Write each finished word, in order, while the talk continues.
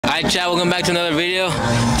Hi chat, welcome back to another video.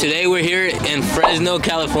 Today we're here in Fresno,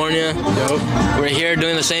 California. We're here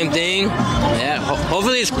doing the same thing. Yeah,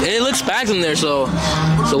 hopefully it looks packed in there, so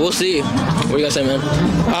we'll see. What do you guys say, man?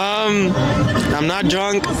 I'm not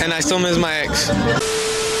drunk and I still miss my ex.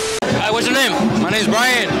 Hi, what's your name? My name's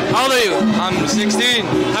Brian. How old are you? I'm 16.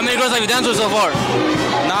 How many girls have you danced with so far?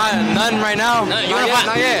 None right now. Not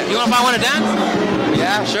Not yet. You wanna find one to dance?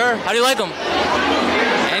 Yeah, sure. How do you like them?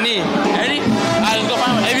 Any? Alright, let's go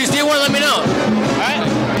find one. If you see one, let me know. Alright?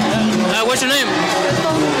 What's your name?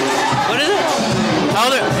 What is it? How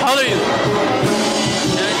old are you?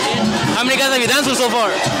 17. How many guys have you danced with so far?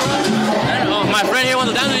 I don't know. My friend here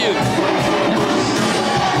wants to dance with you.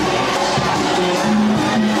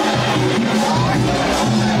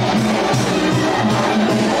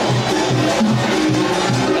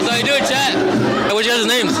 That's how you do it, chat. Hey, what's your guys'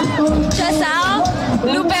 names? Chasal,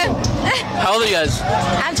 Lupe. How old are you guys?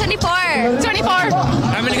 I'm 24. 24.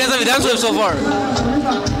 How many guys have you danced with so far? 3?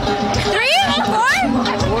 4? 4.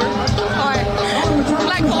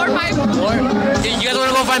 Like 4, 5. 4. You guys want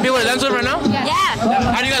to go find people to dance with right now? Yeah.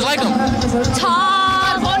 How do you guys like them? Tall.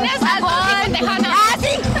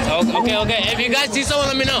 Okay. If you guys see someone,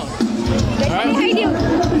 let me know. Alright? In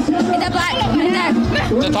the black. In there.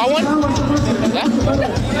 The tall one? Yeah?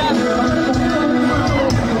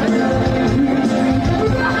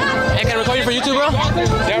 Hey, can I record you for YouTube, bro?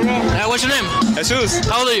 Yeah, bro. What's your name? Jesus.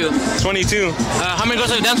 How old are you? 22. How many girls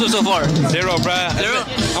have you danced with so far? 0, bruh. 0?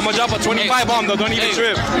 I'm gonna drop a 25 bomb though. Don't even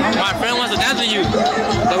trip. My friend wants to dance with you.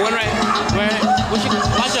 The one right. What's your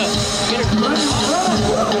Pasha? Get her.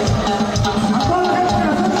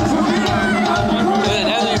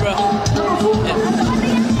 Dance with you, bro.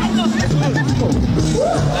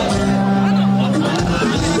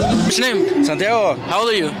 What's your name? Santiago. How old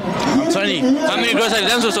are you? I'm 20. How many girls have you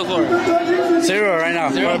danced with so far? 0 right now.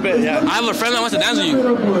 0? For a bit, yeah. I have a friend that wants to dance with you.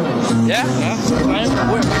 Yeah?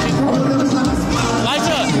 Where?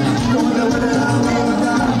 Elijah!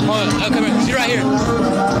 Oh, come here. She's right here.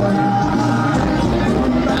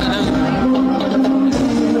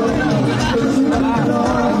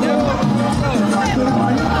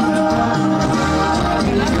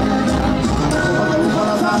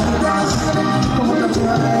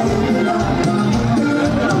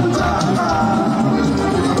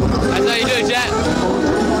 That's how you do it, chat.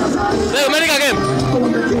 Look, America game.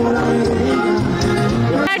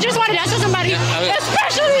 I just want to dance with somebody. Okay.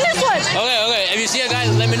 Especially this one. Okay. If you see a guy,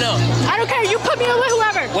 let me know. I don't care. You put me with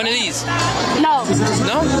whoever. One of these. No.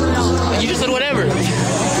 No? You just said whatever.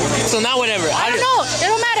 So now whatever. I don't know. It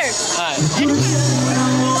don't matter. Alright.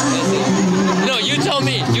 No, you tell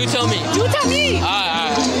me. You tell me.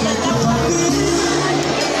 Alright.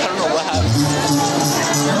 I don't know what happened.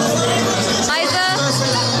 Liza,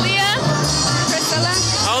 Leah, Priscilla,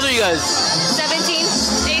 How old are you guys? 17,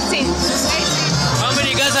 18. How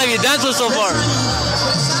many guys have you danced with so far? 2.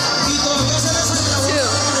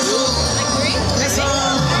 Like 3?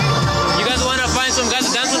 You guys want to find some guys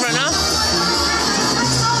to dance with right now?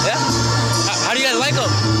 Yeah? How do you guys like them?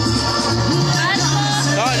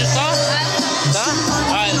 Just talk?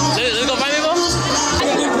 Alright, let's go find people?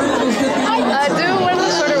 Do one of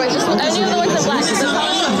the shorter ones. I do the ones in black.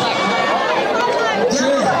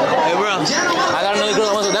 Hey, bro. I got another girl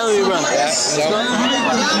that wants to dance with you, bro. Let's go.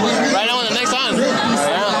 Right now on the next time. Yeah.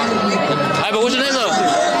 Hey, but what's your name, though?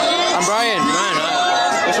 I'm Brian.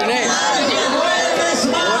 What's your name?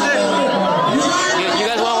 You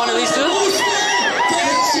guys want one of these too?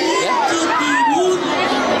 Yeah?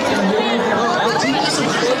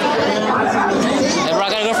 Hey, bro, I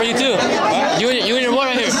got a girl for you too. You and your boy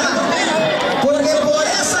right here.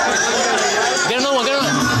 Get another one.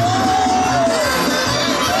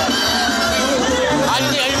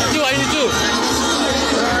 I need two.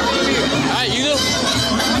 Alright, you do?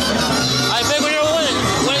 Alright, pick one of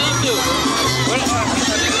these two.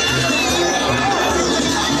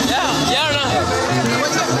 Yeah or no?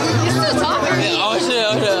 You still talking? Yeah, oh shit,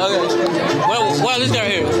 okay. What is this guy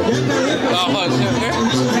right here? Oh, fuck, here?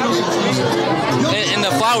 In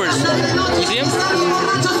the flowers. You see him?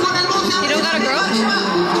 You don't got a girl?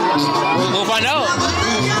 We'll find out.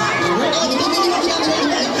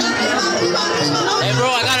 Hey, bro,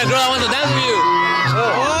 I got a girl that wants to dance with you.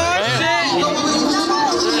 Oh, shit.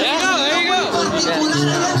 Yeah? There you go.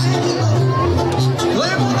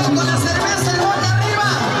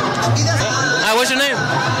 Hi, what's your name?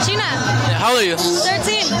 Gina, How old are you?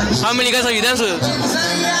 13. How many guys have you danced with?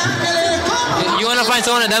 You want to find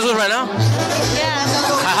someone to dance with right now? Yeah.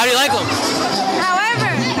 How do you like them? However.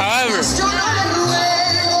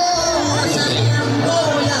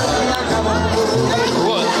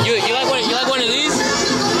 What? You like one of these? The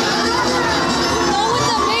one with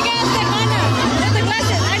the big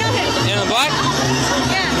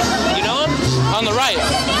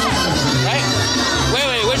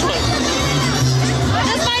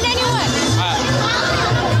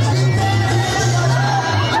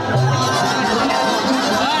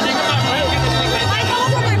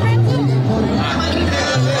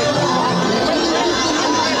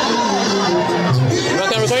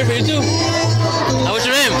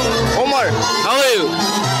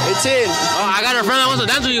wants to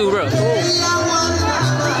dance with you, bro.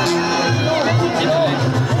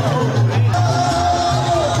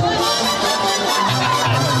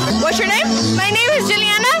 What's your name? My name is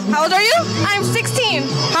Juliana. How old are you? I'm 16.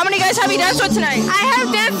 How many guys have you danced with tonight? I have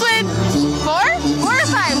danced with 4 or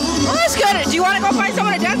 5. Oh, that's good. Do you want to go find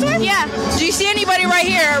someone to dance with? Yeah. Do you see anybody right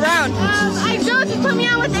here around? I do. Just put me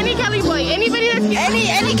on with any Cali boy. Anybody that's cute.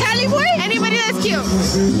 Any Cali boy? Anybody that's cute.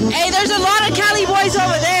 Hey, there's a lot of Cali boys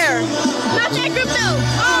over there. Not that group though.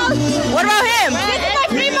 Oh. What about him? This is my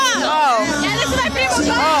primo. Oh. Yeah, this is my primo.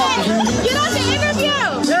 Go ahead. Get on the interview.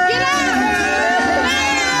 Get on.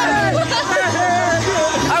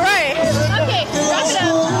 All right. Okay. Wrap it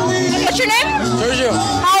up. What's your name? Sergio.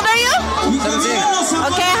 How old are you? 17.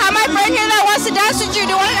 Okay. I have my friend here that wants to dance with you.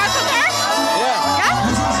 Do you want to dance with her? Yeah.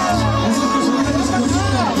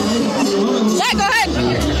 Yeah, go ahead.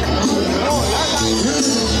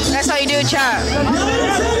 That's how you do it, chat.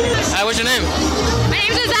 Hi, what's your name? My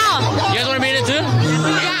name's Azal. You guys want to be in it too?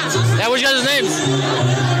 Yeah. Yeah, what's your guys' names?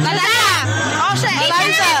 Natalia. Oh, shit.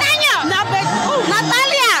 Eliza.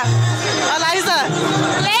 Natalia. Eliza.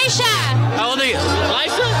 Leisha. How old are you?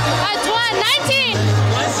 Eliza? 19.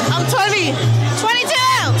 I'm 20. 22.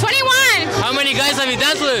 21. How many guys have you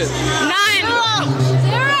danced with? 9.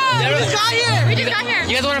 Zero. We just got here.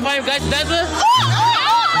 You guys want to find guys to dance with?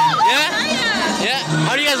 Yeah? Yeah?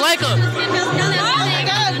 How do you guys like them? How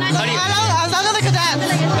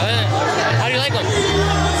do you like them?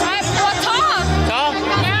 Tall. Tall?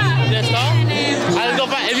 Yeah. Yes, tall? Let's go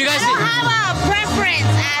find, if you guys... I have a preference.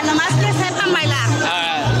 Nomás que sepan bailar.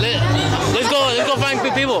 Let's go find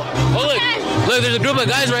good people. Oh, look, there's a group of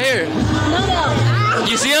guys right here.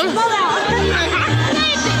 You see them? Yeah?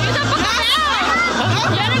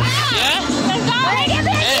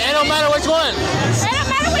 It don't matter which one. It don't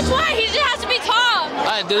matter which one. He just has to be tall.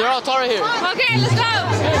 Alright, they're all tall right here. Okay, let's go.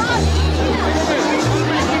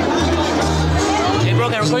 Hey, bro,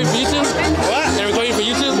 can I record you for YouTube? What? Can I record you for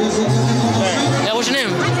YouTube? Yeah, what's your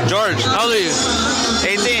name? George. How old are you?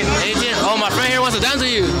 18. 18. Oh, my friend here wants to dance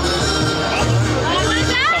with you.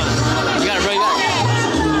 You got it, bro. You got it.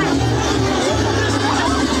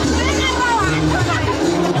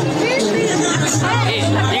 Hey,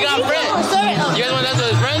 you got a friend? You guys want to dance with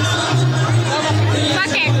his friends?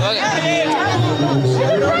 Okay. Okay.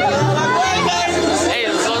 Hey,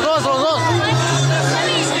 los dos.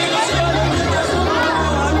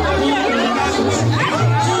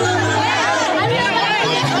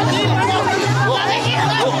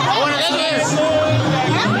 I want to dance with you.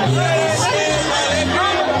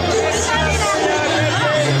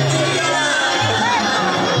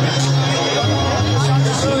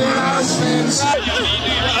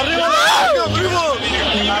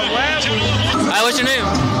 Hi, what's your name?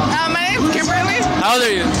 My name's Kimberly. How old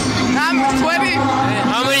are you? I'm 20.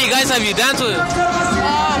 How many guys have you danced with?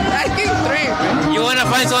 I think 3. You want to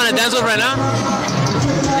find someone to dance with right now?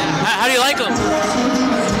 How do you like them?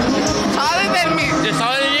 Taller than me. They're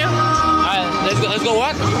taller than you? Alright, let's go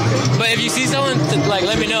walk. But if you see someone,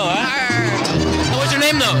 let me know, huh? What's your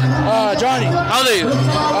name though? Johnny. How old are you?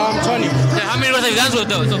 20. Yeah, how many girls have you danced with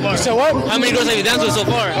though so far? So what? How many girls have you danced with so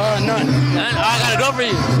far? None. None? I got a girl for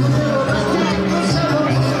you.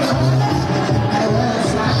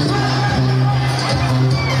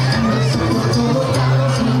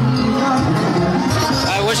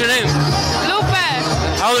 Alright, what's your name? Lupe.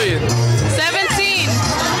 How old are you? 17.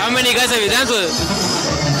 How many guys have you danced with?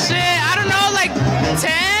 Shit, I don't know, like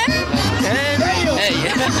 10? 10? Hey,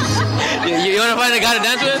 you want to find a guy to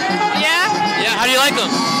dance with? Yeah. Yeah, how do you like them?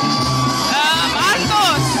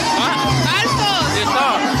 Altos. Huh? Altos. You're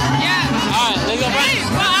tall. Yeah. Alright, let's go find. Hey,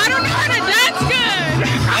 well, I don't know how to dance good.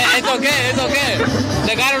 Hey, it's okay.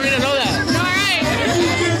 The guy don't need to know that. All right.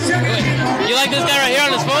 You like this guy right here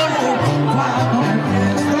on his phone?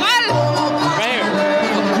 What? Right here.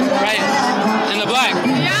 Right here. In the black.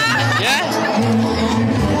 Yeah. Yeah?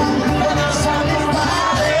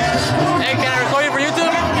 Hey, can I record you for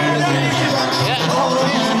YouTube? Yeah.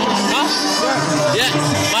 Huh? Yeah.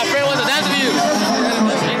 My friend wants to dance with you.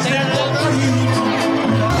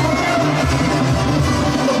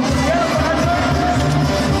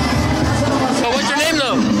 So what's your name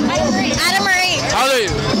though? Anna Marie. How old are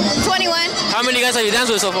you? 21. How many guys have you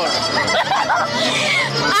danced with so far?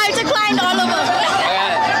 I've declined all of them.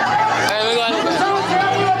 Hey, we go ahead.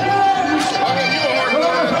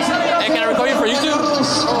 Hey, can I record you for YouTube?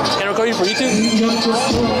 Can I record you for YouTube?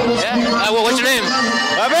 Yeah? What's your name?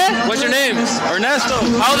 What's your name? Ernesto.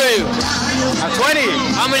 How old are you? I'm 20.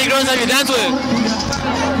 How many girls have you danced with?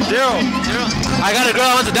 0. I got a girl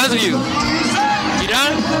I want to dance with you. You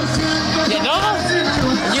down? Yeah, no?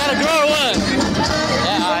 You got a girl or what?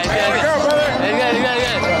 Yeah, alright. I got a girl, brother. You got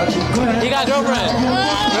got a girlfriend.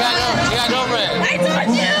 You got a girlfriend. I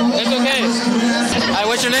told you. It's okay. Alright,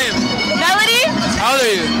 what's your name? Melody. How old are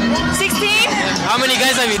you? 16. How many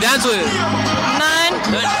guys have you danced with? None.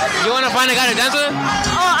 You want to find a guy to dance with?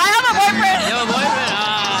 Oh, I have a boyfriend. You have a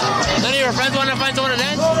boyfriend? None of your friends want to find someone to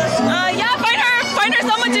dance? Yeah, find her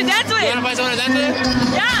someone to dance with. You want to find someone to dance with?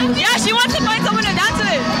 Yeah, she wants to find someone to dance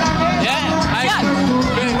with. Yeah? Yeah.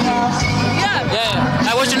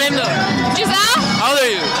 Hey, what's your name though? Giselle. How old are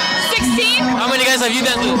you? 16. How many guys have you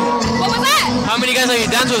danced with? What was that? How many guys have you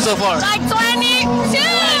danced with so far? Like 22.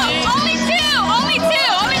 Only two.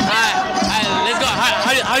 Alright, let's go.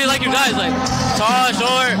 How do you like your guys? Like tall,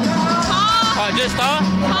 short? Tall. Just tall?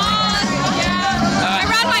 Tall. Yeah.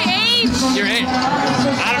 Around my age. Your age?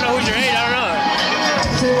 I don't know who's your age. I don't know.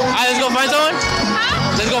 Alright, let's go find someone.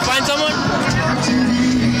 Huh? Let's go find someone.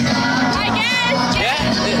 I guess. Yeah.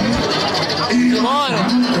 Come on.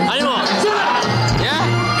 Animal. Yeah.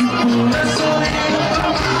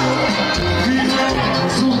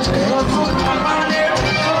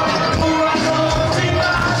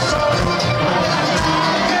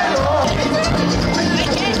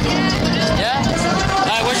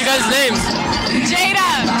 Alright, what's your guys' names? Jada.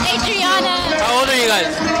 Adriana. How old are you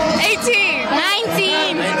guys? 18.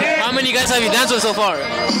 19. How many guys have you danced with so far? 0.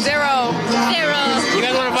 You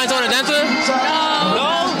guys want to find someone to dance with?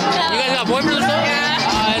 No? You guys got boyfriends or something?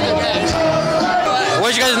 Yeah. It's okay.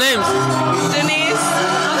 What's your guys' names? Denise.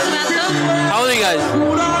 Samantha. How old are you guys?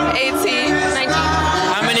 18. 19.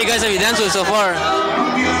 How many guys have you danced with so far?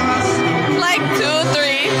 Like 2,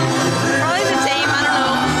 3. Probably the same. I don't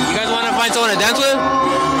know. You guys want to find someone to dance with?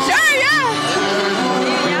 Sure, yeah.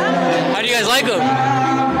 How do you guys like them?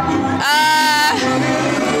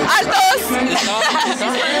 Altos.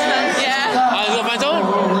 Yeah. Let's go find someone?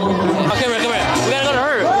 Oh, come here. We gotta go to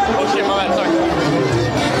her. Oh shit, my bad, sorry.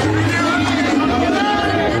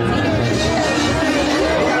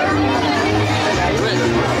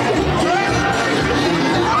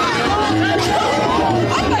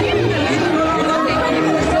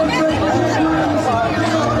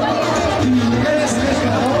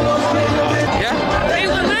 Yeah? Hey,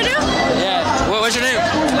 what do I do? Yeah. What's your name?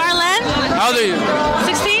 Marlene. How old are you?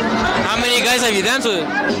 16. How many guys have you danced with?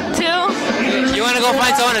 2. You wanna go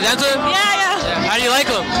find someone to dance with? Yeah. How do you like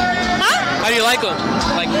them? Huh? How do you like them?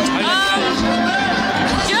 Like, how do you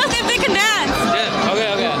Just if they can dance. Yeah,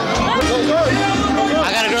 okay.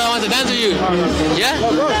 I got a girl that wants to dance with you. Yeah? Go.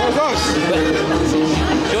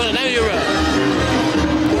 You want to dance with you, bro?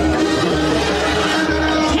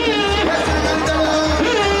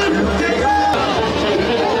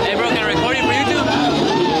 Hey, bro, can I record you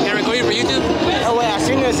for YouTube? Oh, wait, I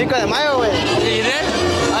seen you in Cinco de Mayo, güey. You there?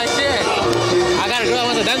 Oh, shit. I got a girl that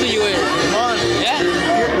wants to dance with you, with. Yeah?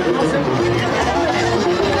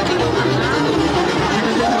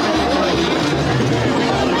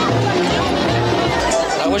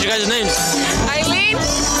 What's your guys' names? Eileen.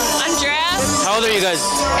 Andrea. How old are you guys?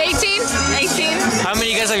 18. How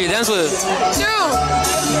many guys have you danced with? 2.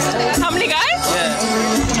 How many guys? Yeah.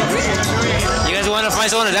 You guys want to find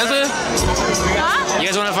someone to dance with? Huh? You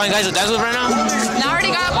guys want to find guys to dance with right now? I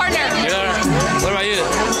already got a partner. What about you?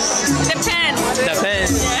 Depends.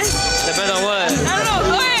 Depends. Yeah. Depends on what? I don't know.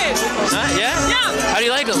 Go ahead. Huh? Yeah? Yeah. How do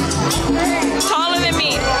you like them? Taller than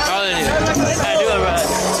me. Taller than you. I do it, bro.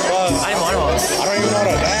 I don't even know how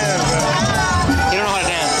to dance, bro. You don't know how to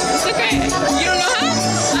dance. It's okay. You don't know how?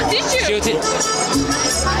 I'll teach you. She'll teach.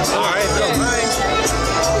 Alright, go.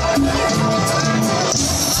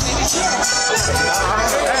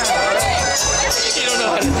 You don't know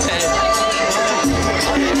how to dance.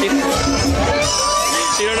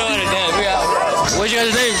 You don't know how to dance. What's your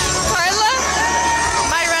guys' names? Carla.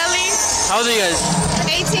 Myrelli. How old are you guys?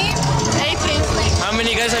 18. How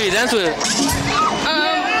many guys have you danced with?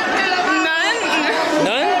 None.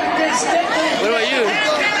 None? What about you?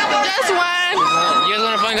 Just one. You guys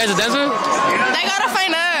want to find guys to dance with? They gotta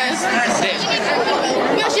find us.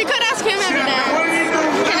 Yeah, she could ask him every day.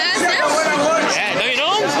 Can I ask him? Yeah, don't you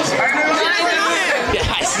know him? No, I know him.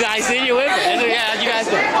 Yeah, I seen you with him. Yeah, you guys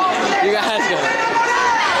go.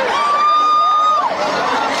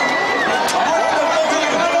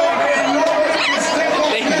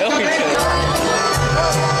 They know each other.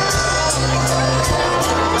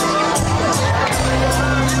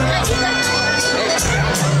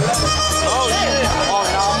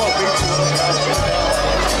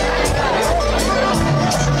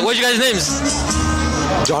 What's your guys' names?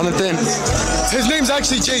 Jonathan. His name's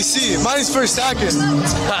actually JC. Mine's first second.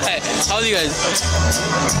 Hi. How old are you guys?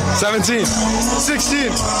 17.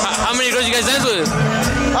 16. How many girls you guys dance with?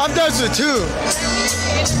 I've danced with 2.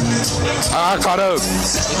 I caught up.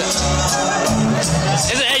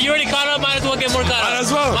 Hey, you already caught up, my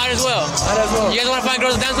Might as well. You guys want to find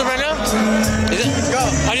girls to dance with right now? Go.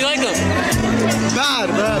 How do you like them? Bad,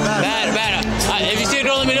 bro. Bad. If you see a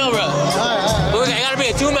girl, let me know, bro. Look, I gotta be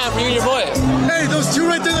a two-man for you and your boy. Hey, those two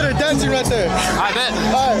right there that are dancing right there. I bet.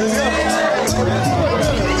 All right, let's go.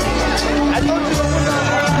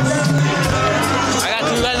 I got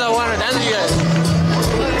two guys that want to dance with you guys.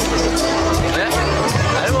 Yeah?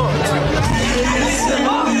 I don't know.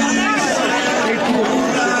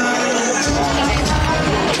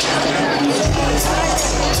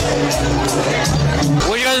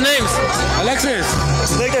 What are you guys' names? Alexis.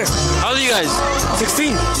 Victor. How old are you guys?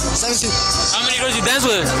 16. 17. How many girls you dance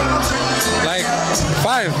with? Like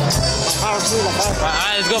 5. Alright,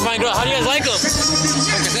 let's go find girls. How do you guys like them?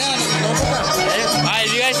 Alright,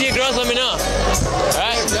 if you guys see a girl, let me know.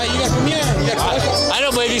 Alright? I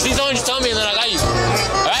know, but if you see someone, just tell me and then I got you.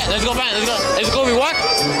 Alright, let's go find. Let's go. We walk.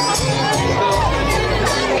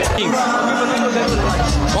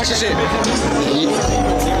 Watch this shit.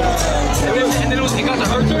 And then it got to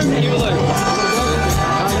her turn, and he was like,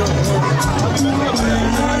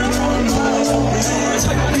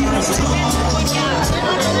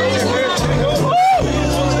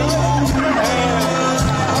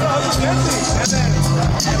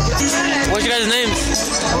 what's your guys' names?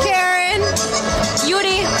 Karen,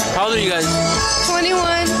 Yuri, How old are you guys? 21.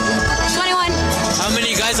 21. How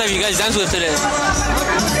many guys have you guys danced with today?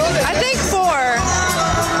 I think 4.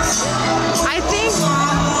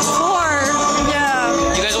 Yeah.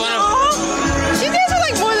 You guys want to? She danced with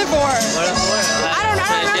like more than 4. I don't know.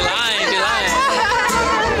 You're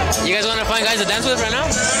lying. You guys want to find guys to dance with right now?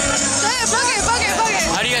 Bucket.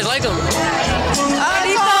 How do you guys like them?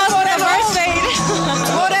 Güeritos with the burst fade.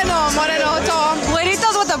 Moreno, tall.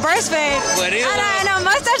 Güeritos with the burst fade. Güeritos. And a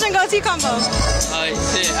mustache and goatee combo. Oh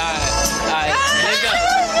shit! Alright.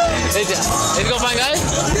 Let's go find guys.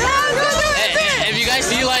 Hey, if you guys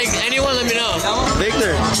see like anyone, let me know.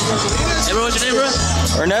 Victor. Everyone, what's your name, bro?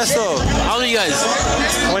 Ernesto. How old are you guys?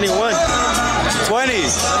 21. 20.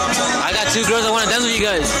 I got 2 girls that want to dance with you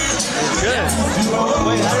guys. Good.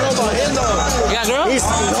 Wait, I don't know about him though. You got a girl? He's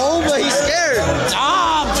old, but he's scared.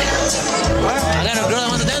 Ah! I got a girl that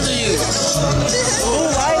wants to dance with you. Oh,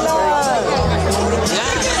 Lila.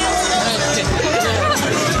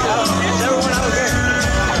 Everyone out there.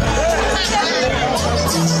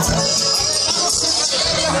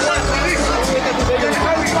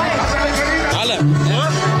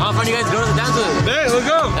 I'll find you guys girls to dance with. Hey, let's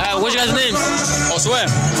go. What's your guys' names? Josue.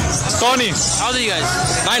 Tony. How old are you guys?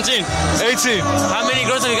 19. 18. How many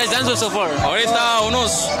girls have you guys danced with so far? Ahorita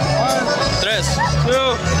unos 3.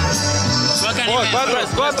 2. What kind Four, of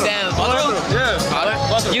cuatro. Damn,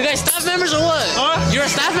 Yeah. You guys staff members or what? Huh? You're a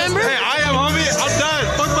staff member? Hey, I am, homie. I'm done.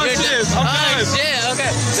 Fuck my You're shit. done. I'm Oh, done. shit, okay.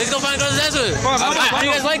 Let's go find girls to dance with. Come on, vamos, How do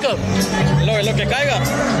you guys vamos. like them? Lo que caiga.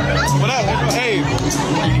 What up? Hey.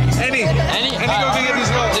 Any go can get these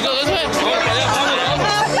girls. Let's go this way.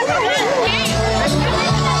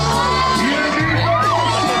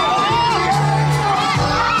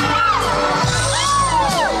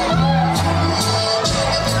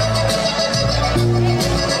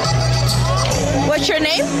 What's your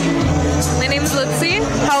name? My name is Lutzi.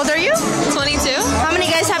 How old are you? 22. How many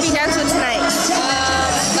guys have you danced with tonight?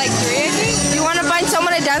 Like 3, I think. Do you want to find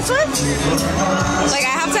someone to dance with? Like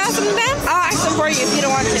I have to ask them to dance? I'll ask them for you if you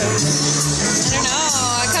don't want to. I don't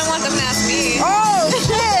know. I kind of want them to ask me. Oh,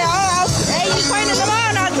 shit. Hey, you pointed them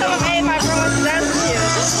out and I'll tell them, hey, my friend wants to dance with you.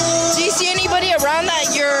 Do you see anybody around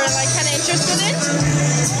that you're like kind of interested in?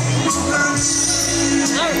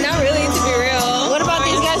 No, not really, to be real. What about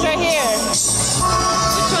these guys right here?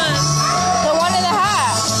 Which one? The one in the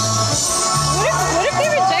hat. What if they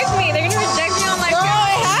reject me? They're gonna reject me on like. Bro,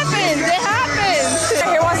 it happens. It happens.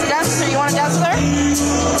 Here wants to dance with her. You want to dance with her?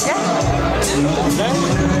 Yeah.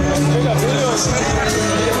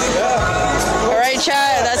 All right,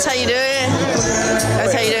 Chad. That's how you do it.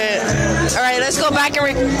 That's how you do it. All right, let's go back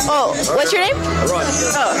and oh, what's your name? Roy.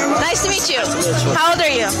 Oh, nice to meet you. How old are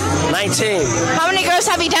you? 19. How many girls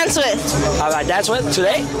have you danced with? Have I danced with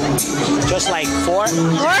today? Just like 4. 4?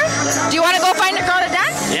 Do you want to go find a girl to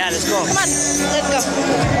dance? Yeah, let's go. Come on, let's go.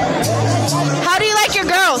 How do you like your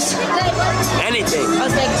girls? Anything.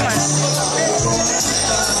 Okay, come on.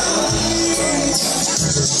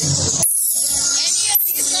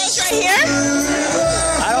 Right here?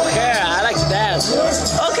 I don't care. I like to dance.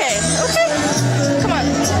 Okay. Come on.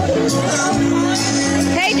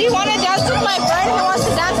 Hey, do you want to dance with my friend who wants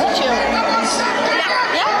to dance with you?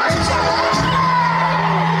 Yeah?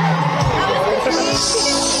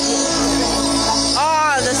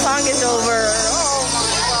 Oh, the song is over.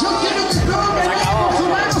 Oh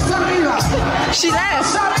my God. She left.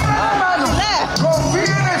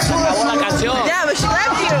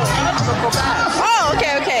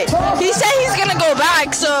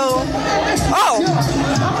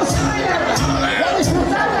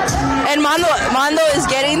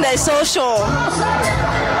 social.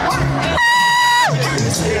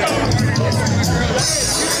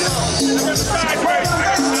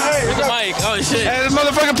 Where's the mic? Oh shit. Hey, this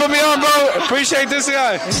motherfucker put me on, bro. Appreciate this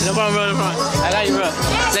guy. No problem, bro. No problem. I got you, bro.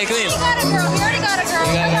 Stay clean. He got a girl. He already got a girl.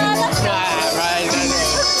 You got it. Right.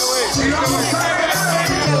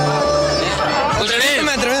 What's your name?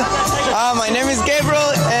 My name is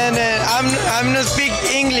Gabriel, and I'm not speak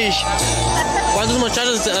English. ¿Cuántos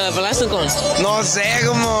muchachos bailaste con? No sé,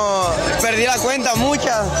 como perdí la cuenta,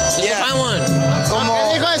 muchas. Yeah. Find one.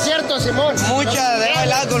 Como Dijo es cierto, Simón. muchas, he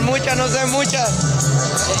bailado con muchas, no sé muchas.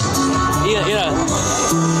 Mira.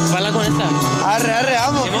 Baila con esta. Arre,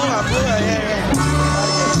 vamos.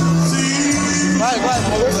 ¿Cuál?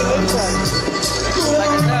 La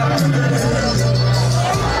que sea.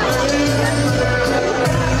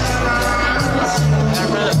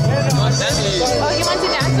 Oh, you want to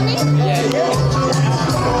dance with me?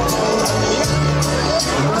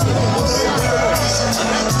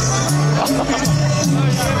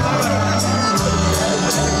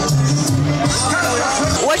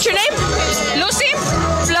 What's your name? Lucy?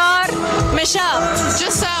 Flor. Michelle.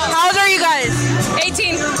 Giselle. How old are you guys?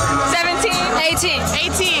 18. 17. 18.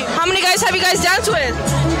 18. How many guys have you guys danced with?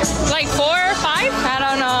 Like 4 or 5? I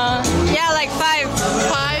don't know. Yeah, like 5.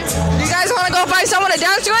 5? You guys want to go find someone to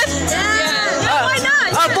dance with? Yeah. No, why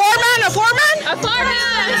not? A foreman? A foreman.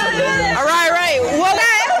 All right. Well,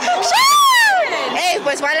 shit. Hey,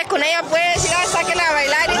 pues baile con ella, pues. Ya, sáquenla a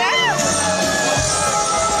bailar, ¿ya?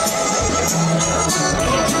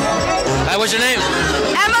 Hi, what's your name?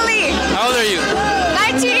 Emily. How old are you?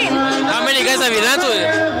 19. How many guys have you danced with? 1.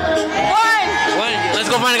 Let's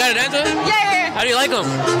go find a guy to dance with? Yeah. How do you like him?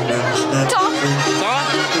 Talk. Tall?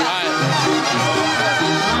 Alright.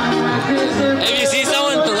 If you see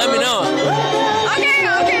someone, let me know. Okay.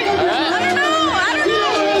 Alright? I don't know.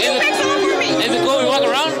 You pick someone for me. Is it cool we walk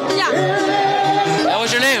around? Yeah.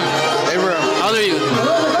 What's your name? Abraham. How old are you?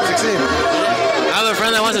 16. I have a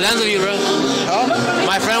friend that wants to dance with you, bro.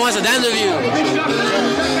 My friend wants to dance with you.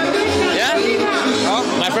 Yeah?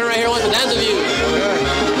 My friend right here wants to dance with you.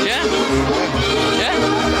 Yeah?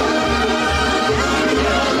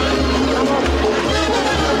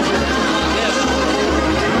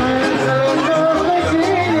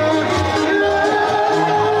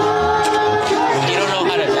 You don't know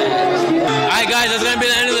how to dance. Alright guys, that's gonna be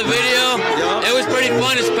the end of the video. It was pretty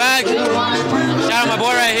fun, it's packed. Shout out my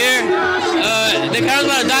boy right here. The camera's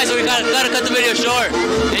about to die, so we gotta cut the video short.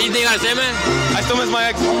 Anything you gotta say, man? I still miss my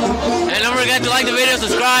ex. And don't forget to like the video,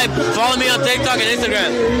 subscribe, follow me on TikTok and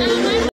Instagram.